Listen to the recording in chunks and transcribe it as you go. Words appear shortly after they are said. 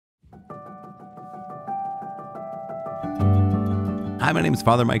Hi, my name is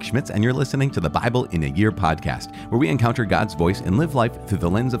Father Mike Schmitz, and you're listening to the Bible in a Year podcast, where we encounter God's voice and live life through the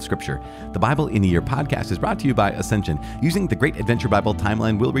lens of Scripture. The Bible in a Year podcast is brought to you by Ascension. Using the Great Adventure Bible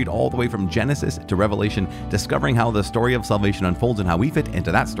timeline, we'll read all the way from Genesis to Revelation, discovering how the story of salvation unfolds and how we fit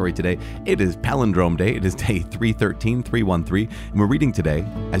into that story today. It is Palindrome Day. It is day 313, 313, and we're reading today,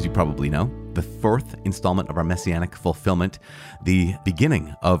 as you probably know, the fourth installment of our Messianic fulfillment, the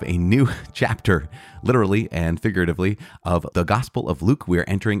beginning of a new chapter, literally and figuratively, of the Gospel of Luke. We are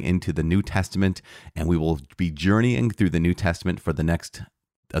entering into the New Testament, and we will be journeying through the New Testament for the next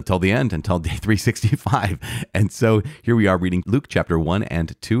until the end, until day 365. And so here we are reading Luke chapter 1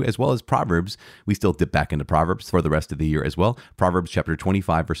 and 2, as well as Proverbs. We still dip back into Proverbs for the rest of the year as well. Proverbs chapter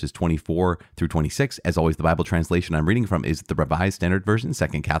 25, verses 24 through 26. As always, the Bible translation I'm reading from is the Revised Standard Version,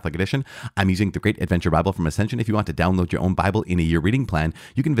 Second Catholic Edition. I'm using the Great Adventure Bible from Ascension. If you want to download your own Bible in a Year reading plan,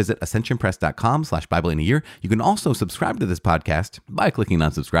 you can visit ascensionpress.com/Bible in a Year. You can also subscribe to this podcast by clicking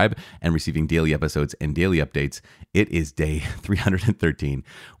on subscribe and receiving daily episodes and daily updates. It is day 313.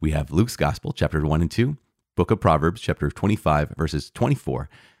 We have Luke's Gospel, chapter 1 and 2, Book of Proverbs, chapter 25, verses 24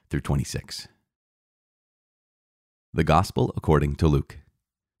 through 26. The Gospel according to Luke,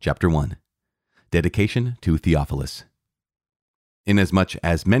 chapter 1, Dedication to Theophilus. Inasmuch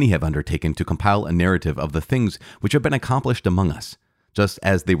as many have undertaken to compile a narrative of the things which have been accomplished among us, just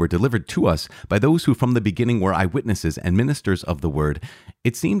as they were delivered to us by those who from the beginning were eyewitnesses and ministers of the word,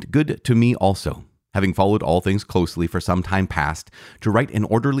 it seemed good to me also, having followed all things closely for some time past, to write an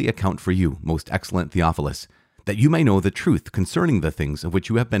orderly account for you, most excellent Theophilus, that you may know the truth concerning the things of which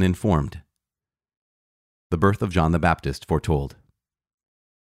you have been informed. The birth of John the Baptist foretold.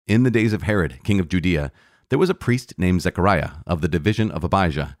 In the days of Herod, king of Judea, there was a priest named Zechariah of the division of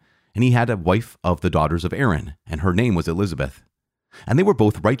Abijah, and he had a wife of the daughters of Aaron, and her name was Elizabeth. And they were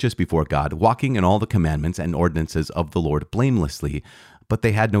both righteous before God, walking in all the commandments and ordinances of the Lord blamelessly, but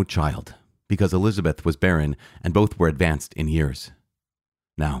they had no child, because Elizabeth was barren, and both were advanced in years.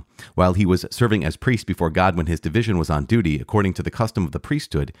 Now, while he was serving as priest before God when his division was on duty, according to the custom of the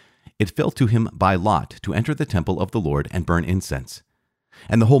priesthood, it fell to him by lot to enter the temple of the Lord and burn incense.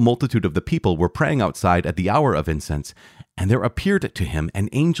 And the whole multitude of the people were praying outside at the hour of incense, and there appeared to him an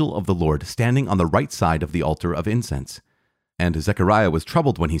angel of the Lord standing on the right side of the altar of incense. And Zechariah was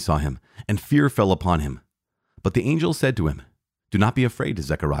troubled when he saw him, and fear fell upon him. But the angel said to him, "Do not be afraid,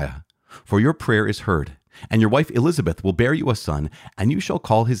 Zechariah, for your prayer is heard, and your wife Elizabeth will bear you a son, and you shall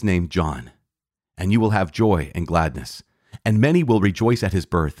call his name John. And you will have joy and gladness, and many will rejoice at his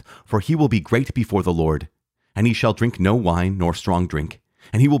birth, for he will be great before the Lord. And he shall drink no wine nor strong drink,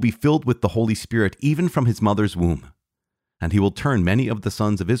 and he will be filled with the Holy Spirit even from his mother's womb. And he will turn many of the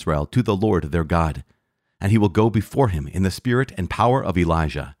sons of Israel to the Lord their God, and he will go before him in the spirit and power of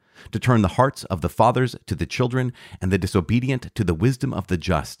Elijah, to turn the hearts of the fathers to the children, and the disobedient to the wisdom of the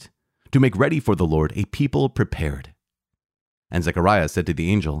just, to make ready for the Lord a people prepared." And Zechariah said to the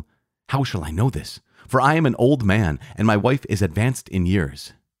angel, "How shall I know this? For I am an old man, and my wife is advanced in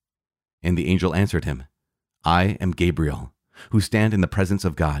years." And the angel answered him, "I am Gabriel, who stand in the presence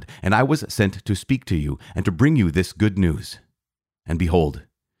of God, and I was sent to speak to you and to bring you this good news. And behold,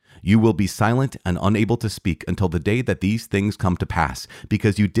 you will be silent and unable to speak until the day that these things come to pass,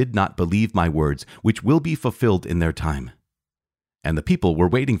 because you did not believe my words, which will be fulfilled in their time." And the people were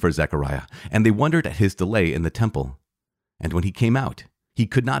waiting for Zechariah, and they wondered at his delay in the temple. And when he came out, he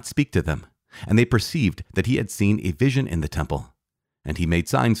could not speak to them, and they perceived that he had seen a vision in the temple. And he made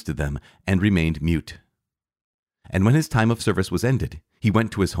signs to them, and remained mute. And when his time of service was ended, he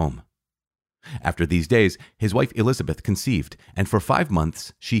went to his home. After these days, his wife Elizabeth conceived, and for 5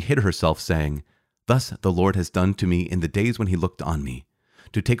 months she hid herself, saying, "Thus the Lord has done to me in the days when he looked on me,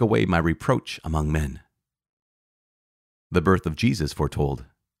 to take away my reproach among men." The birth of Jesus foretold.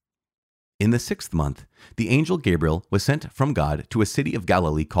 In the 6th month, the angel Gabriel was sent from God to a city of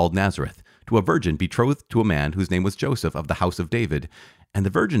Galilee called Nazareth, to a virgin betrothed to a man whose name was Joseph of the house of David, and the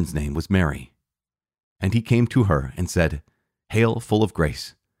virgin's name was Mary. And he came to her and said, "Hail, full of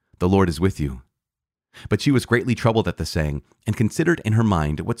grace, the Lord is with you." But she was greatly troubled at the saying, and considered in her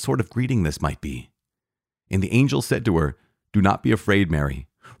mind what sort of greeting this might be. And the angel said to her, "Do not be afraid, Mary,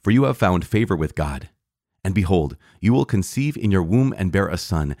 for you have found favor with God. And behold, you will conceive in your womb and bear a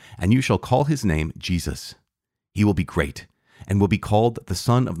son, and you shall call his name Jesus. He will be great, and will be called the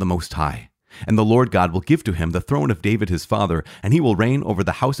Son of the Most High. And the Lord God will give to him the throne of David his father, and he will reign over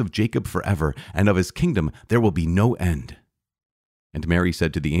the house of Jacob forever, and of his kingdom there will be no end." And Mary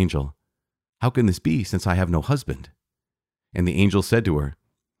said to the angel, "How can this be, since I have no husband?" And the angel said to her,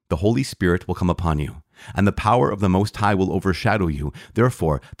 "The Holy Spirit will come upon you, and the power of the Most High will overshadow you.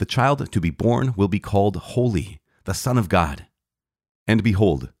 Therefore, the child to be born will be called Holy, the Son of God. And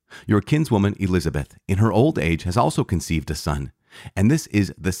behold, your kinswoman Elizabeth, in her old age, has also conceived a son, and this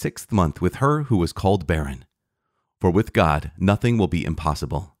is the 6th month with her who was called barren. For with God nothing will be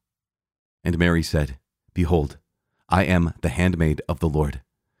impossible. And Mary said, Behold, I am the handmaid of the Lord.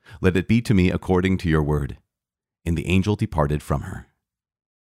 Let it be to me according to your word. And the angel departed from her.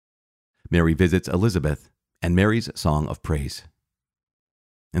 Mary visits Elizabeth, and Mary's song of praise.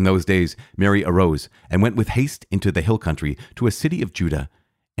 In those days Mary arose and went with haste into the hill country to a city of Judah,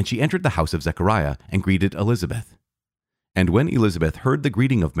 and she entered the house of Zechariah and greeted Elizabeth. And when Elizabeth heard the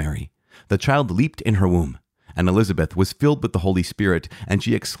greeting of Mary, the child leaped in her womb, and Elizabeth was filled with the Holy Spirit, and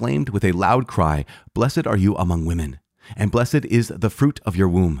she exclaimed with a loud cry, Blessed are you among women, and blessed is the fruit of your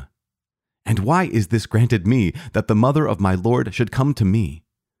womb. And why is this granted me, that the mother of my Lord should come to me?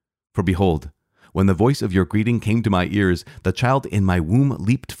 For behold, when the voice of your greeting came to my ears, the child in my womb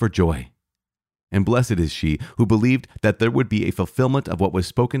leaped for joy. And blessed is she who believed that there would be a fulfillment of what was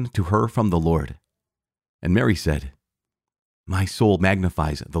spoken to her from the Lord. And Mary said, My soul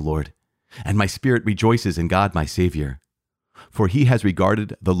magnifies the Lord, and my spirit rejoices in God my Savior. For he has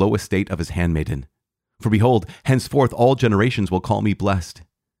regarded the low estate of his handmaiden. For behold, henceforth all generations will call me blessed.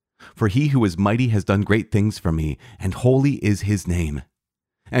 For he who is mighty has done great things for me, and holy is his name.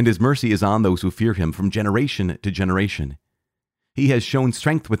 And his mercy is on those who fear him from generation to generation. He has shown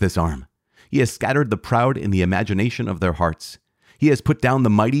strength with his arm. He has scattered the proud in the imagination of their hearts. He has put down the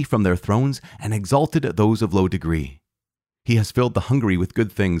mighty from their thrones and exalted those of low degree. He has filled the hungry with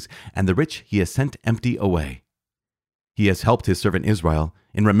good things, and the rich he has sent empty away. He has helped his servant Israel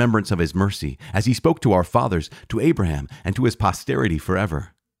in remembrance of his mercy, as he spoke to our fathers, to Abraham, and to his posterity forever.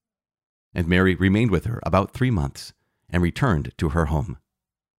 And Mary remained with her about 3 months, and returned to her home.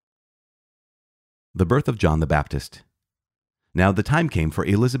 The birth of John the Baptist. Now the time came for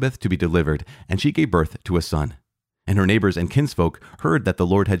Elizabeth to be delivered, and she gave birth to a son. And her neighbors and kinsfolk heard that the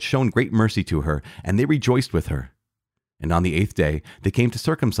Lord had shown great mercy to her, and they rejoiced with her. And on the 8th day they came to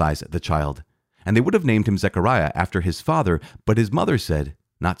circumcise the child. And they would have named him Zechariah after his father, but his mother said,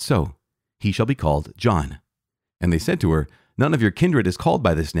 Not so. He shall be called John. And they said to her, None of your kindred is called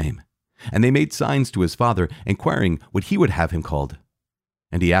by this name. And they made signs to his father, inquiring what he would have him called.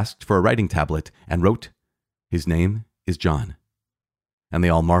 And he asked for a writing tablet, and wrote, His name is John. And they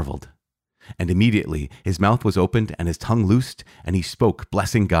all marveled. And immediately his mouth was opened, and his tongue loosed, and he spoke,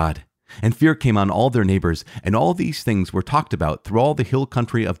 blessing God. And fear came on all their neighbors, and all these things were talked about through all the hill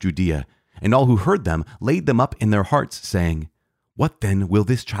country of Judea. And all who heard them laid them up in their hearts, saying, What then will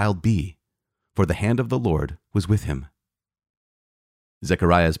this child be? For the hand of the Lord was with him.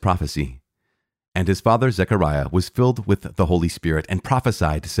 Zechariah's prophecy. And his father Zechariah was filled with the Holy Spirit, and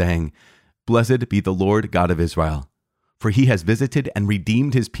prophesied, saying, Blessed be the Lord God of Israel, for he has visited and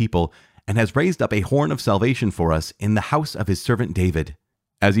redeemed his people, and has raised up a horn of salvation for us in the house of his servant David,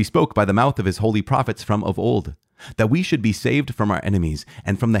 as he spoke by the mouth of his holy prophets from of old, that we should be saved from our enemies,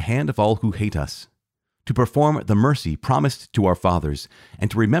 and from the hand of all who hate us, to perform the mercy promised to our fathers, and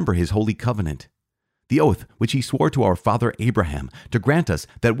to remember his holy covenant, the oath which he swore to our father Abraham, to grant us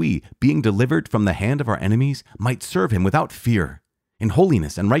that we, being delivered from the hand of our enemies, might serve him without fear, in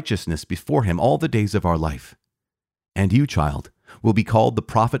holiness and righteousness before him all the days of our life. And you, child, will be called the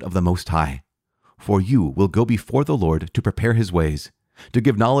prophet of the Most High, for you will go before the Lord to prepare his ways, to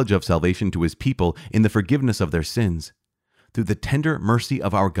give knowledge of salvation to his people in the forgiveness of their sins, through the tender mercy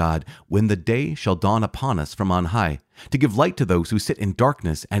of our God, when the day shall dawn upon us from on high, to give light to those who sit in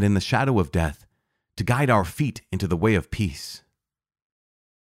darkness and in the shadow of death, to guide our feet into the way of peace.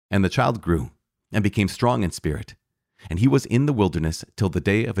 And the child grew, and became strong in spirit, and he was in the wilderness till the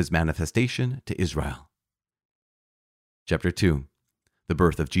day of his manifestation to Israel. Chapter 2. The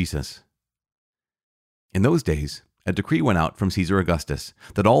birth of Jesus. In those days, a decree went out from Caesar Augustus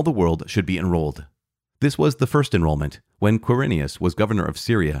that all the world should be enrolled. This was the first enrollment, when Quirinius was governor of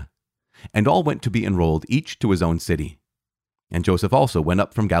Syria. And all went to be enrolled, each to his own city. And Joseph also went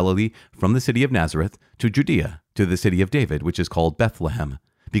up from Galilee, from the city of Nazareth, to Judea, to the city of David, which is called Bethlehem,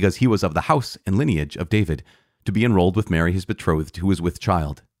 because he was of the house and lineage of David, to be enrolled with Mary his betrothed, who was with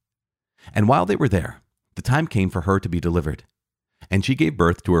child. And while they were there, the time came for her to be delivered. And she gave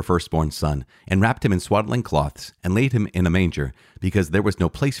birth to her firstborn son, and wrapped him in swaddling cloths, and laid him in a manger, because there was no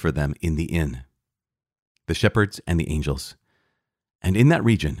place for them in the inn. The shepherds and the angels. And in that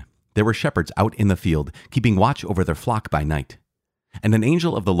region there were shepherds out in the field, keeping watch over their flock by night. And an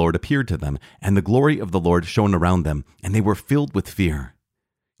angel of the Lord appeared to them, and the glory of the Lord shone around them, and they were filled with fear.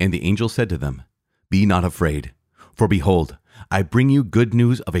 And the angel said to them, Be not afraid, for behold, I bring you good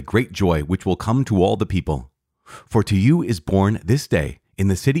news of a great joy which will come to all the people. For to you is born this day in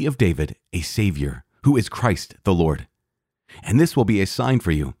the city of David a Savior, who is Christ the Lord. And this will be a sign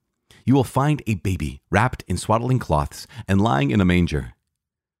for you. You will find a baby wrapped in swaddling cloths and lying in a manger."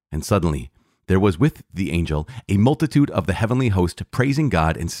 And suddenly there was with the angel a multitude of the heavenly host praising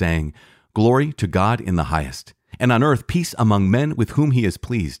God and saying, "Glory to God in the highest, and on earth peace among men with whom he is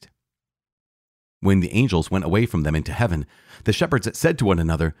pleased." When the angels went away from them into heaven, the shepherds said to one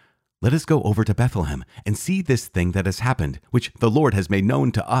another, "Let us go over to Bethlehem and see this thing that has happened, which the Lord has made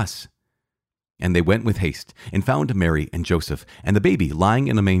known to us." And they went with haste and found Mary and Joseph and the baby lying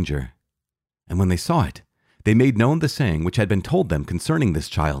in a manger. And when they saw it, they made known the saying which had been told them concerning this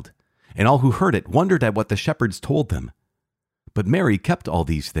child. And all who heard it wondered at what the shepherds told them. But Mary kept all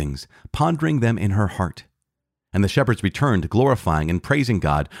these things, pondering them in her heart. And the shepherds returned, glorifying and praising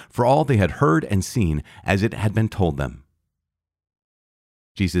God for all they had heard and seen as it had been told them.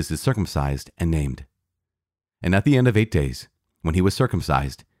 Jesus is circumcised and named. And at the end of 8 days, when he was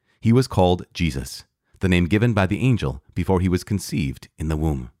circumcised, he was called Jesus, the name given by the angel before he was conceived in the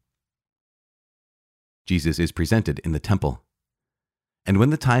womb. Jesus is presented in the temple. And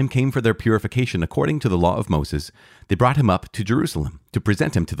when the time came for their purification according to the law of Moses, they brought him up to Jerusalem to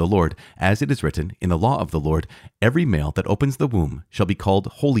present him to the Lord, as it is written in the law of the Lord, "Every male that opens the womb shall be called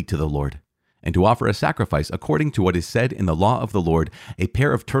holy to the Lord," and to offer a sacrifice according to what is said in the law of the Lord, a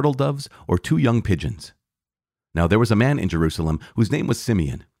pair of turtle doves or 2 young pigeons. Now there was a man in Jerusalem whose name was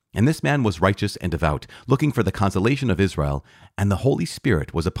Simeon, and this man was righteous and devout, looking for the consolation of Israel, and the Holy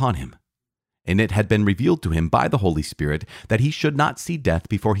Spirit was upon him. And it had been revealed to him by the Holy Spirit that he should not see death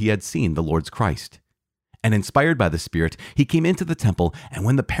before he had seen the Lord's Christ. And inspired by the Spirit, he came into the temple, and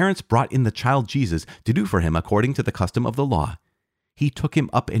when the parents brought in the child Jesus to do for him according to the custom of the law, he took him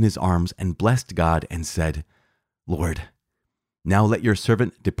up in his arms and blessed God and said, "Lord, now let your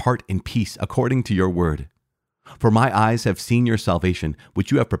servant depart in peace according to your word. For my eyes have seen your salvation,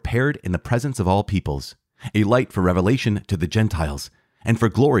 which you have prepared in the presence of all peoples, a light for revelation to the Gentiles, and for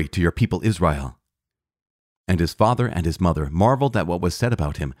glory to your people Israel." And his father and his mother marveled at what was said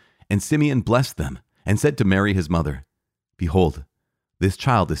about him, and Simeon blessed them, and said to Mary his mother, "Behold, this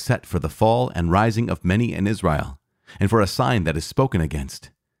child is set for the fall and rising of many in Israel, and for a sign that is spoken against.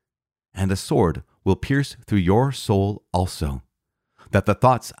 And a sword will pierce through your soul also, that the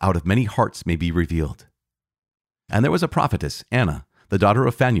thoughts out of many hearts may be revealed." And there was a prophetess, Anna, the daughter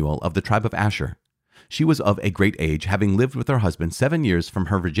of Phanuel of the tribe of Asher. She was of a great age, having lived with her husband 7 years from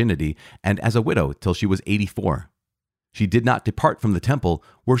her virginity, and as a widow till she was 84. She did not depart from the temple,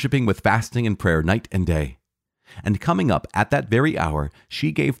 worshiping with fasting and prayer night and day. And coming up at that very hour,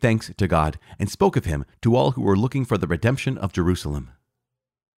 she gave thanks to God, and spoke of him to all who were looking for the redemption of Jerusalem.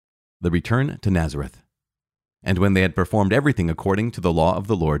 The return to Nazareth. And when they had performed everything according to the law of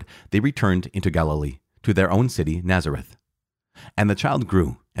the Lord, they returned into Galilee, to their own city, Nazareth. And the child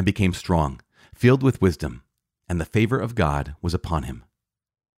grew and became strong, filled with wisdom, and the favor of God was upon him.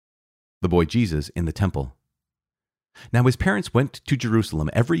 The boy Jesus in the temple. Now his parents went to Jerusalem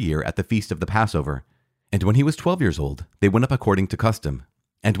every year at the feast of the Passover, and when he was 12 years old, they went up according to custom.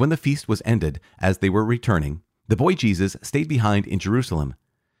 And when the feast was ended, as they were returning, the boy Jesus stayed behind in Jerusalem.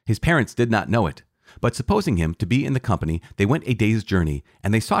 His parents did not know it, but supposing him to be in the company, they went a day's journey,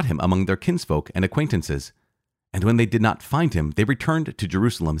 and they sought him among their kinsfolk and acquaintances. And when they did not find him, they returned to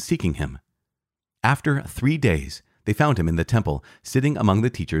Jerusalem seeking him. After 3 days, they found him in the temple, sitting among the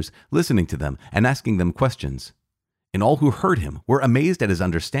teachers, listening to them and asking them questions. And all who heard him were amazed at his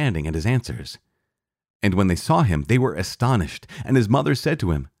understanding and his answers. And when they saw him, they were astonished. And his mother said to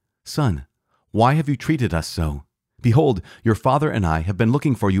him, "Son, why have you treated us so? Behold, your father and I have been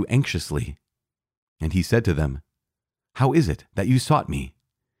looking for you anxiously." And he said to them, "How is it that you sought me?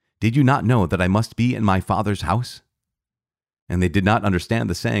 Did you not know that I must be in my Father's house?" And they did not understand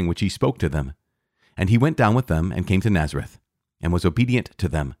the saying which he spoke to them. And he went down with them and came to Nazareth, and was obedient to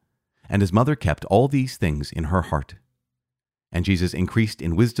them. And his mother kept all these things in her heart. And Jesus increased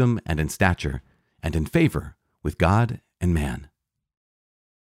in wisdom and in stature, and in favor with God and man.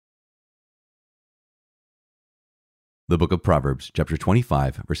 The book of Proverbs, chapter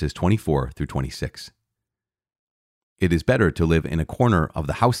 25, verses 24 through 26. It is better to live in a corner of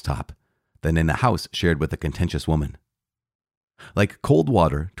the housetop than in a house shared with a contentious woman. Like cold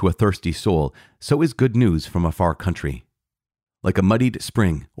water to a thirsty soul, so is good news from a far country. Like a muddied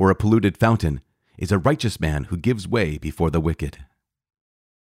spring or a polluted fountain is a righteous man who gives way before the wicked.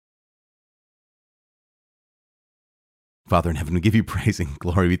 Father in heaven, we give you praise and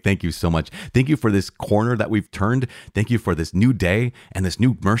glory. We thank you so much. Thank you for this corner that we've turned. Thank you for this new day and this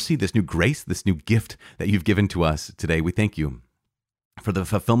new mercy, this new grace, this new gift that you've given to us today. We thank you for the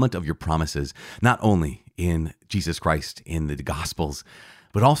fulfillment of your promises, not only in Jesus Christ, in the Gospels,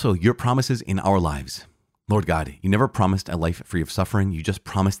 but also your promises in our lives. Lord God, you never promised a life free of suffering. You just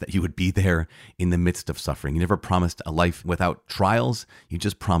promised that you would be there in the midst of suffering. You never promised a life without trials. You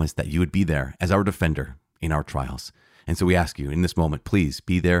just promised that you would be there as our defender in our trials. And so we ask you in this moment, please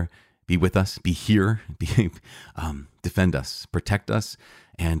be there, be with us, be here, defend us, protect us,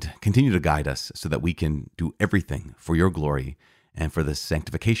 and continue to guide us so that we can do everything for your glory and for the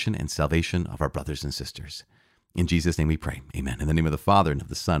sanctification and salvation of our brothers and sisters. In Jesus' name we pray. Amen. In the name of the Father, and of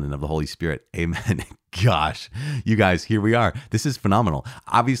the Son, and of the Holy Spirit. Amen. Gosh, you guys, here we are. This is phenomenal.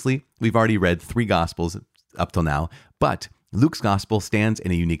 Obviously, we've already read 3 Gospels up till now, but Luke's gospel stands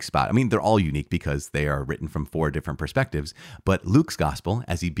in a unique spot. I mean, they're all unique because they are written from 4 different perspectives. But Luke's gospel,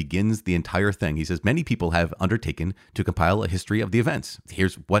 as he begins the entire thing, he says, many people have undertaken to compile a history of the events.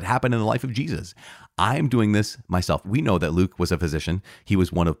 Here's what happened in the life of Jesus. I'm doing this myself. We know that Luke was a physician. He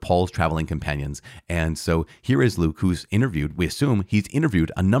was one of Paul's traveling companions. And so here is Luke, who's interviewed, we assume he's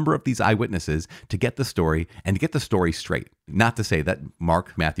interviewed a number of these eyewitnesses to get the story and to get the story straight. Not to say that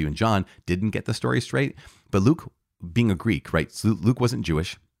Mark, Matthew, and John didn't get the story straight, but Luke, being a Greek, right? So Luke wasn't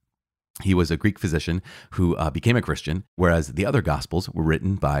Jewish. He was a Greek physician who became a Christian, whereas the other Gospels were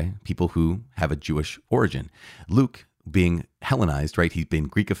written by people who have a Jewish origin. Luke, being Hellenized, right? He's been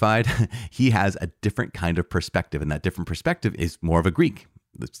Greekified. He has a different kind of perspective, and that different perspective is more of a Greek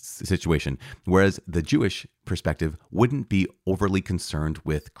situation, whereas the Jewish perspective wouldn't be overly concerned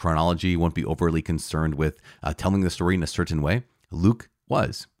with chronology, won't be overly concerned with telling the story in a certain way. Luke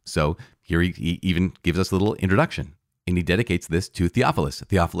was. So here he even gives us a little introduction, and he dedicates this to Theophilus.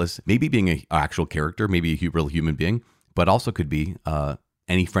 Theophilus, maybe being an actual character, maybe a real human being, but also could be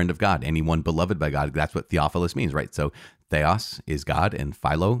any friend of God, anyone beloved by God. That's what Theophilus means, right? So Theos is God and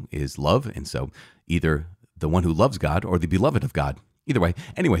Philo is love. And so either the one who loves God or the beloved of God. Either way.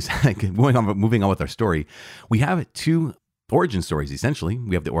 Anyways, moving on with our story, we have 2 origin stories, essentially.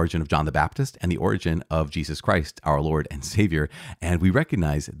 We have the origin of John the Baptist and the origin of Jesus Christ, our Lord and Savior. And we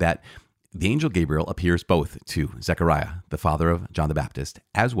recognize that the angel Gabriel appears both to Zechariah, the father of John the Baptist,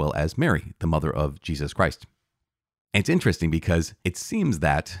 as well as Mary, the mother of Jesus Christ. And it's interesting because it seems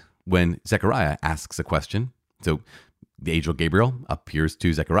that when Zechariah asks a question, so the angel Gabriel appears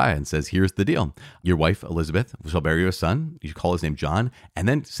to Zechariah and says, here's the deal. Your wife, Elizabeth, shall bear you a son. You call his name John. And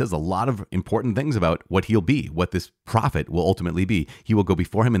then says a lot of important things about what he'll be, what this prophet will ultimately be. He will go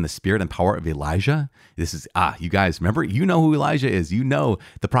before him in the spirit and power of Elijah. This is, you guys, remember, you know who Elijah is. You know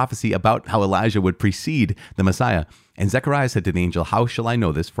the prophecy about how Elijah would precede the Messiah. And Zechariah said to the angel, how shall I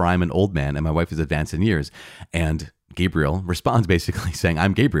know this? For I am an old man and my wife is advanced in years. And Gabriel responds basically saying,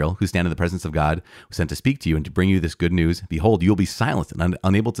 I'm Gabriel, who stand in the presence of God, who sent to speak to you and to bring you this good news. Behold, you will be silent and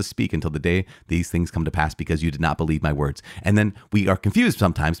unable to speak until the day these things come to pass because you did not believe my words. And then we are confused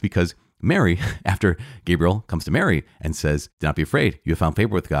sometimes because Mary, after Gabriel comes to Mary and says, do not be afraid. You have found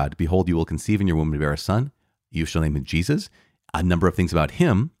favor with God. Behold, you will conceive in your womb and bear a son. You shall name him Jesus. A number of things about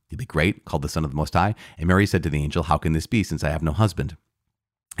him. He'll be great, called the Son of the Most High. And Mary said to the angel, how can this be since I have no husband?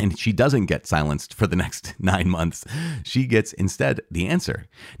 And she doesn't get silenced for the next 9 months. She gets instead the answer.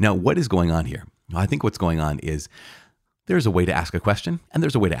 Now, what is going on here? I think what's going on is there's a way to ask a question, and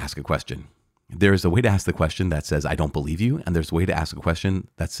there's a way to ask a question. There's a way to ask the question that says, I don't believe you. And there's a way to ask a question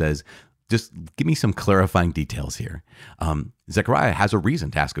that says, just give me some clarifying details here. Zechariah has a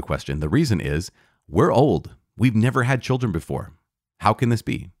reason to ask a question. The reason is, we're old. We've never had children before. How can this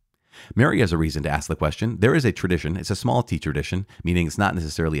be? Mary has a reason to ask the question. There is a tradition. It's a small T tradition, meaning it's not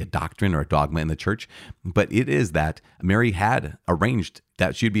necessarily a doctrine or a dogma in the church, but it is that Mary had arranged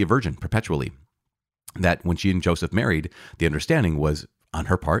that she'd be a virgin perpetually. That when she and Joseph married, the understanding was on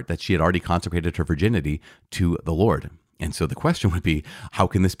her part that she had already consecrated her virginity to the Lord. And so the question would be, how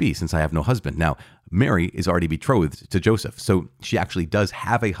can this be since I have no husband? Now, Mary is already betrothed to Joseph, so she actually does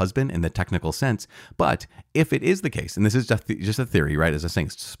have a husband in the technical sense. But if it is the case, and this is just a theory, right? As I was saying,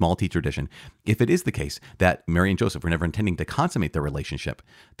 it's a small T tradition. If it is the case that Mary and Joseph were never intending to consummate their relationship,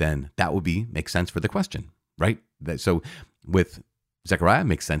 then that would make sense for the question, right? So with Zechariah, it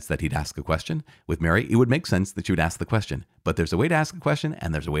makes sense that he'd ask a question. With Mary, it would make sense that she would ask the question. But there's a way to ask a question,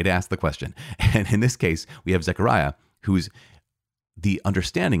 and there's a way to ask the question. And in this case, we have Zechariah, whose the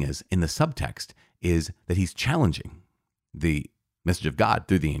understanding is in the subtext is that he's challenging the message of God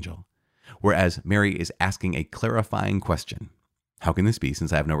through the angel, whereas Mary is asking a clarifying question. How can this be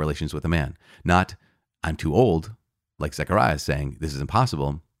since I have no relations with a man? Not, I'm too old, like Zechariah is saying, this is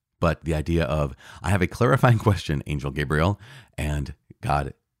impossible, but the idea of, I have a clarifying question, angel Gabriel, and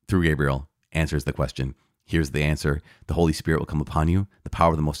God, through Gabriel, answers the question. Here's the answer. The Holy Spirit will come upon you. The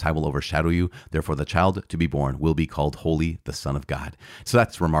power of the Most High will overshadow you. Therefore, the child to be born will be called Holy, the Son of God. So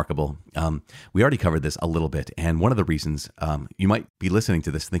that's remarkable. We already covered this a little bit. And one of the reasons you might be listening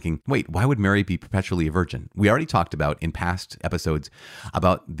to this thinking, wait, why would Mary be perpetually a virgin? We already talked about in past episodes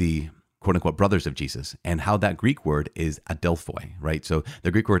about the quote unquote brothers of Jesus and how that Greek word is adelphoi, right? So the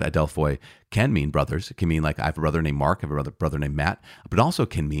Greek word adelphoi can mean brothers. It can mean like I have a brother named Mark, I have a brother named Matt, but also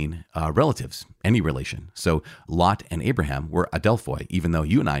can mean relatives, any relation. So Lot and Abraham were adelphoi, even though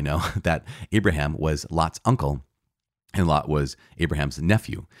you and I know that Abraham was Lot's uncle and Lot was Abraham's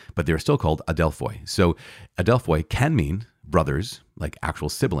nephew, but they're still called adelphoi. So adelphoi can mean brothers, like actual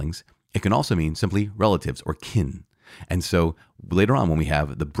siblings. It can also mean simply relatives or kin. And so later on, when we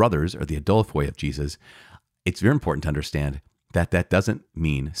have the brothers or the adelphoi of Jesus, it's very important to understand that that doesn't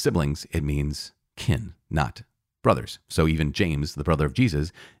mean siblings. It means kin, not brothers. So even James, the brother of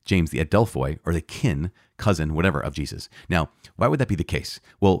Jesus, James the adelphoi or the kin, cousin, whatever of Jesus. Now, why would that be the case?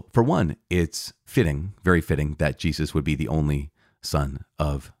 Well, for one, it's fitting, very fitting that Jesus would be the only son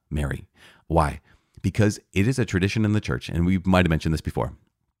of Mary. Why? Because it is a tradition in the church, and we might have mentioned this before.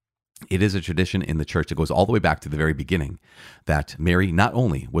 It is a tradition in the church that goes all the way back to the very beginning that Mary not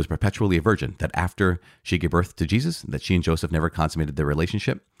only was perpetually a virgin, that after she gave birth to Jesus, that she and Joseph never consummated their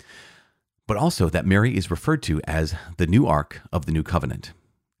relationship, but also that Mary is referred to as the new ark of the new covenant.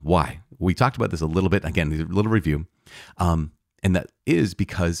 Why? We talked about this a little bit, again, a little review, and that is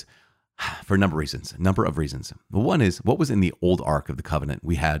because for a number of reasons. One is what was in the old ark of the covenant?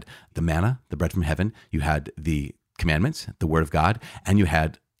 We had the manna, the bread from heaven, you had the commandments, the word of God, and you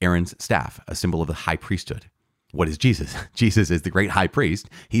had Aaron's staff, a symbol of the high priesthood. What is Jesus? Jesus is the great high priest.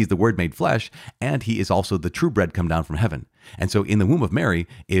 He's the word made flesh, and he is also the true bread come down from heaven. And so in the womb of Mary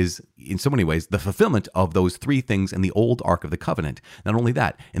is, in so many ways, the fulfillment of those three things in the old ark of the covenant. Not only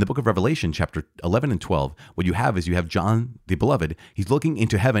that, in the book of Revelation, chapter 11 and 12, what you have is you have John, the beloved. He's looking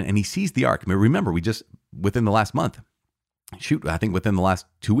into heaven, and he sees the ark. I mean, remember, we just, within the last month, I think within the last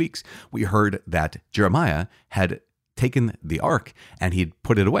 2 weeks, we heard that Jeremiah had taken the ark and he'd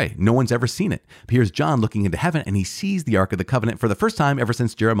put it away. No one's ever seen it. But here's John looking into heaven and he sees the ark of the covenant for the first time ever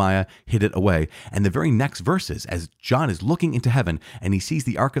since Jeremiah hid it away. And the very next verses, as John is looking into heaven and he sees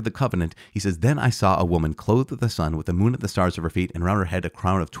the ark of the covenant, he says, "Then I saw a woman clothed with the sun, with the moon at the stars of her feet, and around her head a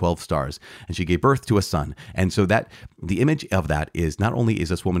crown of 12 stars. And she gave birth to a son." And so that the image of that is not only is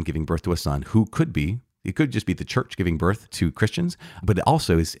this woman giving birth to a son who could be, it could just be the church giving birth to Christians, but it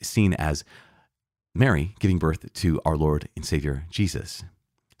also is seen as Mary giving birth to our Lord and Savior, Jesus.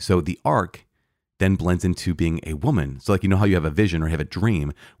 So the ark then blends into being a woman. So like, you know how you have a vision or have a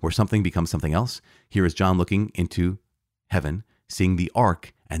dream where something becomes something else? Here is John looking into heaven, seeing the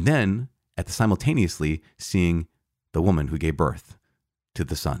ark, and then simultaneously seeing the woman who gave birth to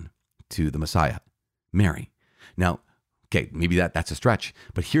the Son, to the Messiah, Mary. Now, okay, maybe that's a stretch,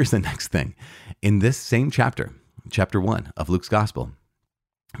 but here's the next thing. In this same chapter 1 of Luke's Gospel,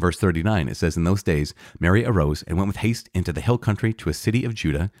 Verse 39, it says, "In those days, Mary arose and went with haste into the hill country to a city of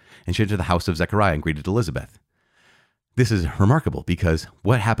Judah, and she entered the house of Zechariah and greeted Elizabeth." This is remarkable because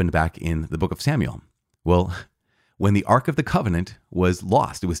what happened back in the book of Samuel? Well, when the Ark of the Covenant was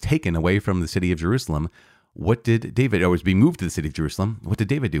lost, it was taken away from the city of Jerusalem. What did David, or was being moved to the city of Jerusalem? What did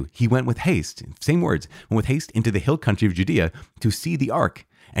David do? He went with haste, same words, went with haste into the hill country of Judea to see the Ark.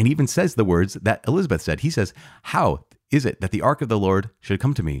 And he even says the words that Elizabeth said. He says, "How is it that the ark of the Lord should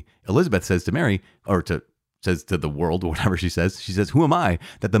come to me?" Elizabeth says to Mary, says to the world, whatever she says, "Who am I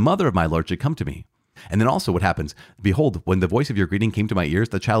that the mother of my Lord should come to me?" And then also what happens? "Behold, when the voice of your greeting came to my ears,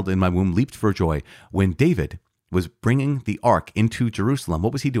 the child in my womb leaped for joy." When David was bringing the ark into Jerusalem,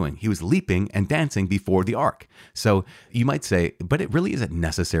 what was he doing? He was leaping and dancing before the ark. So you might say, but it really isn't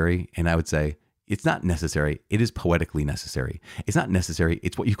necessary. And I would say, it's not necessary. It is poetically necessary. It's not necessary.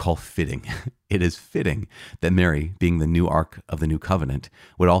 It's what you call fitting. It is fitting that Mary, being the new ark of the new covenant,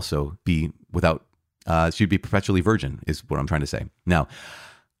 would also be she'd be perpetually virgin, is what I'm trying to say. Now,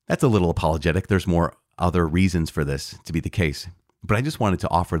 that's a little apologetic. There's more other reasons for this to be the case. But I just wanted to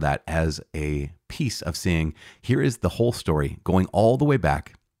offer that as a piece of seeing, here is the whole story going all the way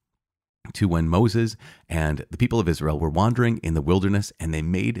back to when Moses and the people of Israel were wandering in the wilderness and they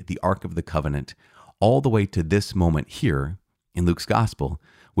made the Ark of the Covenant, all the way to this moment here in Luke's Gospel,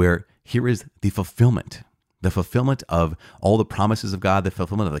 where here is the fulfillment of all the promises of God, the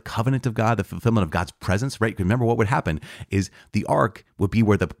fulfillment of the covenant of God, the fulfillment of God's presence, right? Remember what would happen is the Ark would be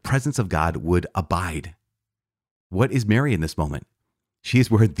where the presence of God would abide. What is Mary in this moment? She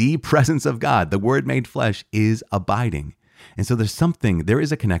is where the presence of God, the Word made flesh, is abiding. And so there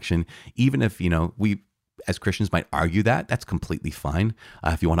is a connection, even if, we as Christians might argue that, that's completely fine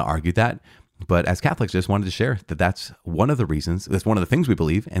if you want to argue that. But as Catholics, just wanted to share that that's one of the reasons, that's one of the things we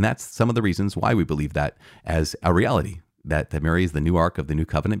believe, and that's some of the reasons why we believe that as a reality, that Mary is the new ark of the new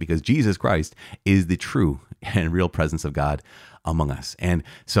covenant, because Jesus Christ is the true and real presence of God among us. And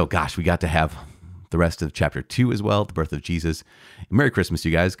so, gosh, we got to have the rest of chapter 2 as well, the birth of Jesus. Merry Christmas,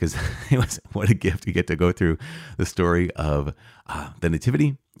 you guys, because what a gift to get to go through the story of the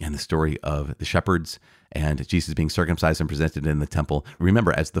Nativity and the story of the shepherds and Jesus being circumcised and presented in the temple.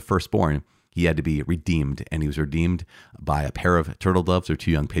 Remember, as the firstborn, he had to be redeemed, and he was redeemed by a pair of turtle doves or 2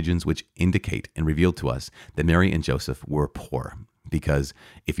 young pigeons, which indicate and reveal to us that Mary and Joseph were poor. Because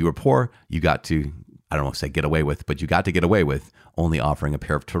if you were poor, you got to, I don't want to say get away with, but you got to get away with only offering a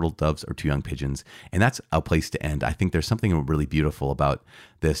pair of turtle doves or 2 young pigeons. And that's a place to end. I think there's something really beautiful about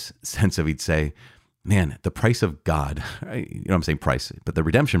this sense of, he'd say, man, the price of God, right? You know what I'm saying, price, but the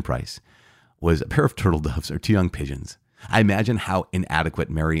redemption price was a pair of turtle doves or 2 young pigeons. I imagine how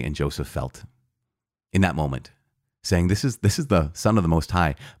inadequate Mary and Joseph felt in that moment, saying, this is the Son of the Most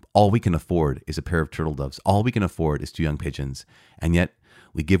High. All we can afford is a pair of turtle doves. All we can afford is 2 young pigeons. And yet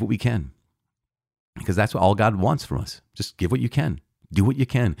we give what we can, because that's what all God wants from us. Just give what you can. Do what you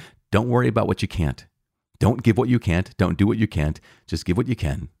can. Don't worry about what you can't. Don't give what you can't. Don't do what you can't. Just give what you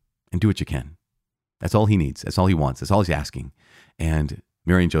can and do what you can. That's all he needs. That's all he wants. That's all he's asking. And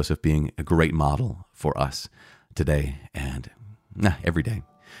Mary and Joseph being a great model for us today and every day.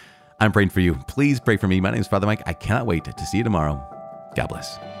 I'm praying for you. Please pray for me. My name is Father Mike. I cannot wait to see you tomorrow. God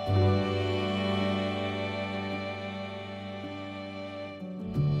bless.